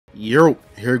Yo,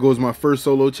 here goes my first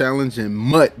solo challenge in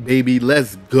MUT, baby.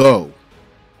 Let's go.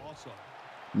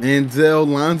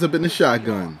 Manziel lines up in the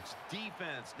shotgun.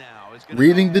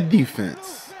 Reading the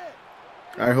defense.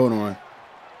 All right, hold on.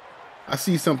 I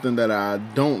see something that I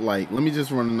don't like. Let me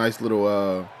just run a nice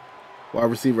little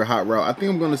wide receiver hot route. I think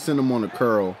I'm going to send him on a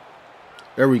curl.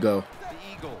 There we go.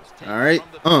 All right.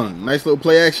 Nice little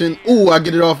play action. Ooh, I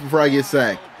get it off before I get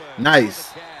sacked.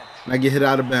 Nice. And I get hit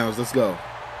out of bounds. Let's go.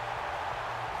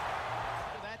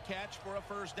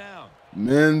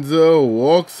 Manziel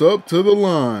walks up to the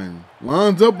line.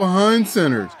 Lines up behind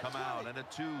center.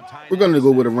 We're going to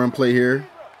go with a run play here.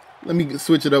 Let me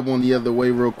switch it up on the other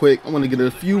way real quick. I want to get a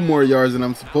few more yards than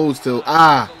I'm supposed to.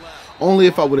 Only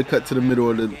if I would have cut to the middle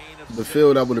of the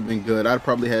field, that would have been good. I'd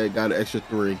probably have got an extra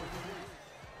 3.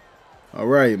 All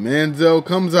right, Manziel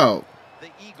comes out.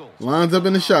 Lines up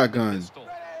in the shotgun.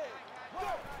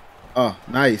 Oh,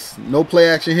 nice. No play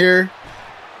action here.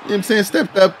 You know what I'm saying?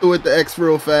 Stepped up through it, the X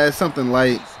real fast. Something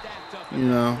light. You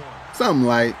know, something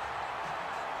light.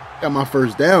 Got my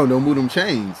first down. Don't move them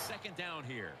chains.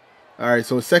 All right,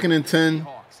 so 2nd and 10.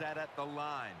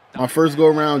 My first go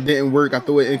around didn't work. I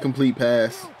threw an incomplete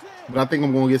pass. But I think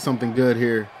I'm going to get something good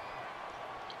here.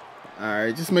 All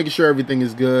right, just making sure everything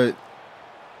is good.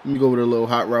 Let me go with a little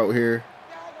hot route here.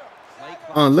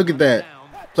 Look at that.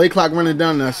 Play clock running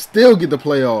down, and I still get the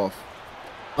play off.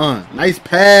 Nice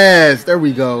pass. There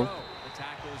we go.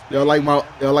 Y'all like my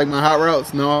hot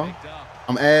routes? No?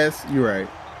 I'm ass? You're right.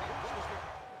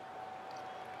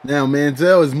 Now,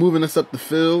 Manziel is moving us up the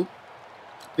field.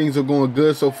 Things are going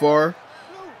good so far.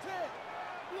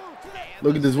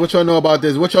 Look at this. What y'all know about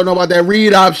this? What y'all know about that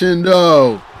read option,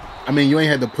 though? I mean, you ain't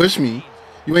had to push me.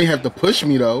 You ain't have to push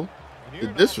me, though. The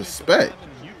disrespect.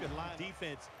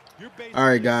 All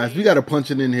right, guys. We got to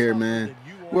punch it in here, man.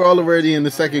 We're already in the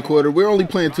 2nd quarter. We're only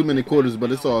playing 2 minute quarters,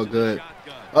 but it's all good.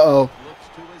 Uh-oh.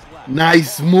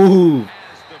 Nice move.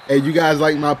 Hey, you guys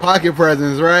like my pocket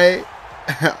presence, right?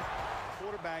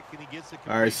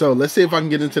 All right, so let's see if I can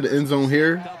get into the end zone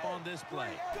here.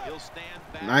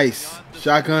 Nice.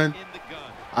 Shotgun.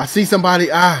 I see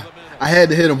somebody. I had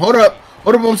to hit him. Hold up.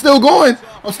 Hold up. I'm still going.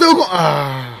 I'm still going.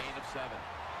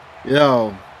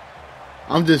 Yo.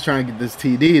 I'm just trying to get this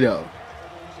TD, though.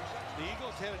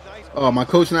 Oh, my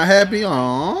coach not happy? Aww.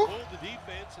 All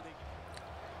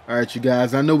right, you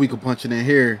guys. I know we can punch it in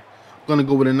here. I'm going to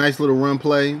go with a nice little run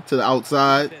play to the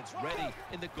outside.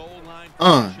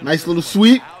 Nice little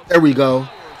sweep. There we go.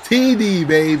 TD,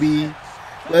 baby.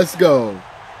 Let's go.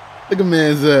 Look at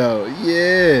Manziel.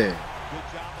 Yeah.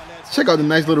 Check out the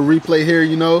nice little replay here,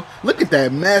 you know. Look at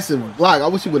that massive block. I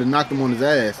wish he would have knocked him on his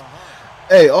ass.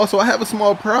 Hey, also, I have a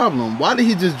small problem. Why did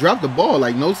he just drop the ball?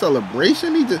 Like, no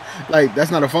celebration? He just, like, that's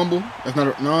not a fumble? That's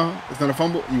not a, no, it's not a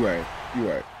fumble? You right. You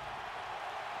right.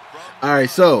 All right,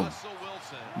 so,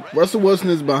 Russell Wilson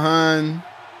is behind.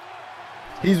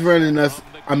 He's running us,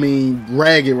 I mean,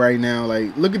 ragged right now.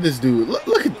 Like, look at this dude.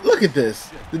 Look at this.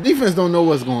 The defense don't know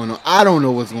what's going on. I don't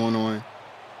know what's going on.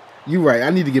 You right.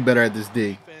 I need to get better at this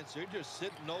D.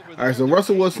 All right, so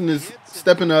Russell Wilson is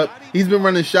stepping up. He's been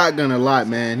running shotgun a lot,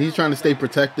 man. He's trying to stay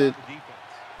protected.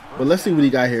 But let's see what he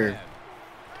got here.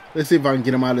 Let's see if I can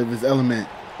get him out of his element.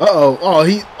 Uh-oh.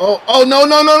 Oh,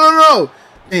 no.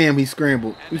 Damn, he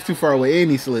scrambled. He was too far away,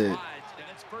 and he slid.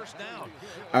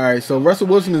 All right, so Russell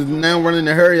Wilson is now running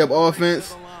the hurry-up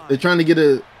offense. They're trying to get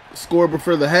a score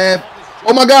before the half.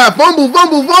 Oh, my God.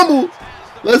 Fumble.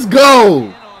 Let's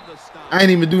go. I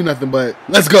ain't even do nothing, but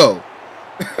let's go.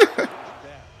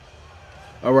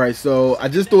 All right, so I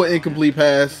just threw an incomplete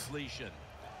pass.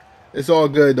 It's all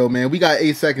good, though, man. We got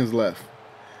 8 seconds left.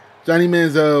 Johnny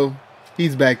Manziel,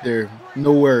 he's back there.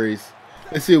 No worries.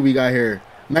 Let's see what we got here.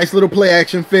 Nice little play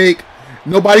action fake.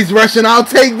 Nobody's rushing. I'll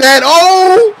take that.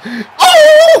 Oh!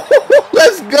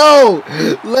 Let's go.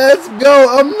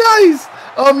 I'm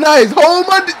nice. Hold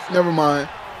my... Never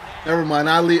mind.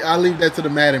 I'll leave that to the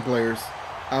Madden players.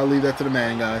 I'll leave that to the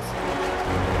Madden guys.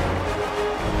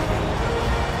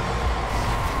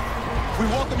 We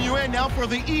welcome you in now for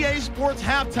the EA Sports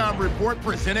Halftime Report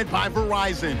presented by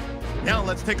Verizon. Now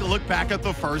let's take a look back at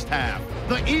the first half.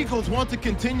 The Eagles want to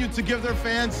continue to give their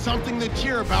fans something to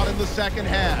cheer about in the second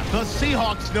half. The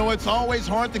Seahawks know it's always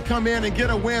hard to come in and get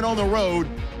a win on the road,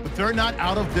 but they're not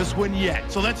out of this one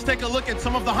yet. So let's take a look at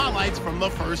some of the highlights from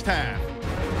the first half.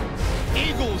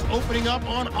 Eagles opening up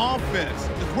on offense.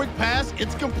 The quick pass,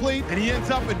 it's complete, and he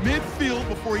ends up in midfield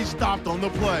before he's stopped on the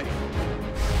play.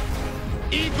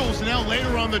 Eagles now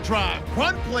later on the drive.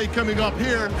 Run play coming up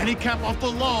here, and he capped off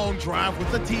the long drive with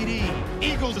the TD.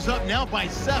 Eagles is up now by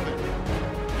 7.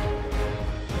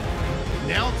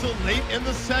 Now to late in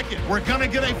the second. We're going to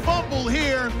get a fumble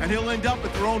here, and he'll end up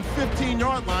at their own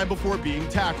 15-yard line before being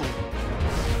tackled.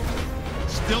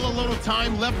 Still a little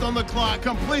time left on the clock.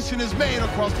 Completion is made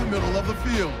across the middle of the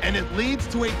field, and it leads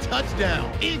to a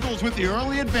touchdown. Eagles with the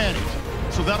early advantage.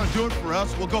 So that'll do it for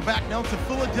us. We'll go back now to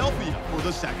Philadelphia for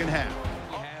the second half.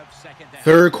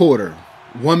 Third quarter,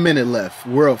 1 minute left.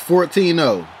 We're up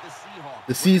 14-0.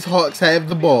 The Seahawks have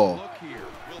the ball.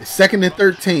 It's 2nd and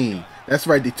 13. That's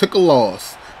right, they took a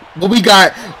loss. But we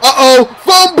got,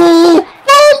 fumble!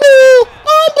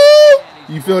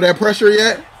 You feel that pressure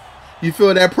yet? You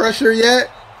feel that pressure yet?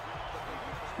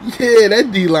 Yeah,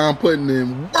 that D-line putting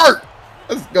in work.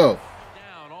 Let's go.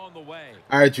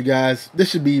 All right, you guys. This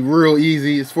should be real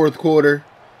easy. It's fourth quarter.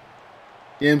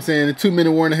 You know what I'm saying? The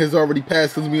 2-minute warning has already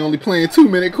passed because we only playing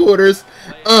 2-minute quarters.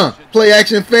 Play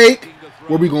action fake.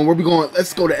 Where we going? Where we going?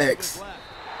 Let's go to X.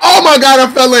 Oh, my God, I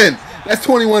fell in. That's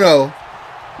 21-0.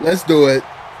 Let's do it.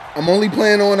 I'm only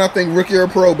playing on, I think, rookie or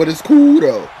pro, but it's cool,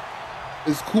 though.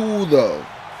 It's cool, though. You know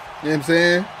what I'm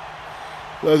saying?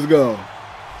 Let's go.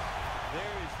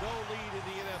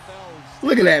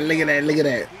 Look at that, look at that, look at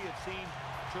that.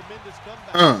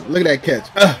 Look at that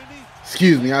catch.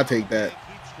 Excuse me, I'll take that.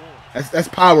 That's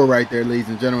power right there, ladies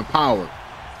and gentlemen. Power.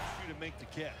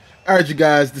 All right, you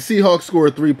guys. The Seahawks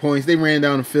scored 3 points. They ran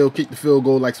down the field, kicked the field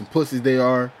goal like some pussies they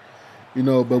are. You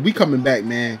know, but we coming back,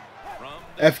 man.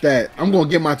 F that. I'm going to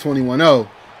get my 21-0.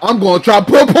 I'm going to try to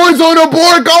put points on the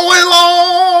board going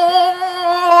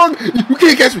long. You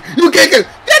can't catch me. You can't catch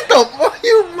me. Get the fuck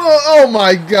you. Oh,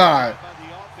 my God.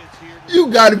 You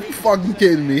got to be fucking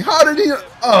kidding me. How did he?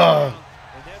 All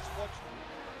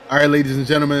right, ladies and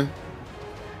gentlemen.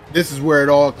 This is where it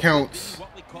all counts.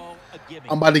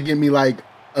 I'm about to get me like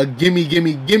a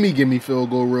gimme field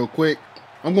goal real quick.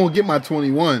 I'm going to get my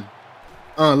 21.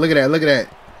 Look at that. Look at that.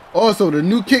 Also, the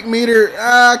new kick meter,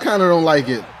 I kind of don't like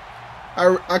it.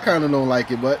 I kind of don't like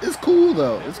it, but it's cool,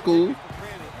 though. It's cool.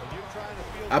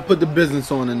 I put the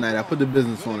business on tonight.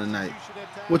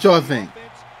 What y'all think?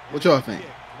 What y'all think?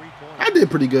 I did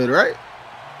pretty good, right?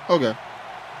 Okay.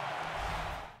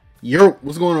 Yo,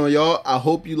 what's going on, y'all? I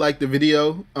hope you liked the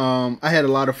video. I had a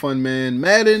lot of fun, man.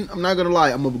 Madden, I'm not gonna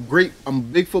lie, I'm a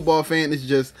big football fan. It's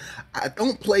just I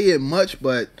don't play it much,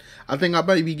 but I think I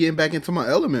might be getting back into my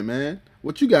element, man.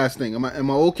 What you guys think? Am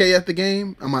I okay at the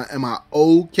game? Am I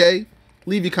okay?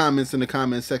 Leave your comments in the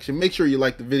comment section. Make sure you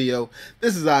like the video.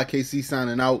 This is IKC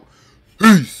signing out.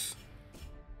 Peace.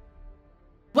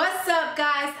 What's up,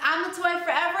 guys? I'm the Toy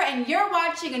Forever, and you're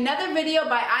watching another video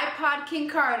by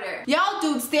iPodKingCarter. Y'all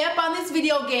dudes stay up on these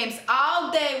video games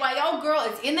all day while y'all girl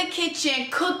is in the kitchen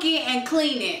cooking and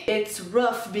cleaning. It's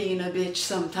rough being a bitch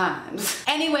sometimes.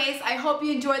 Anyways, I hope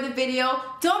you enjoyed the video.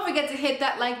 Don't forget to hit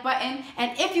that like button,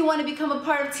 and if you want to become a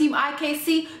part of Team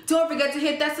IKC, don't forget to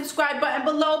hit that subscribe button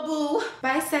below, boo.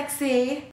 Bye, sexy.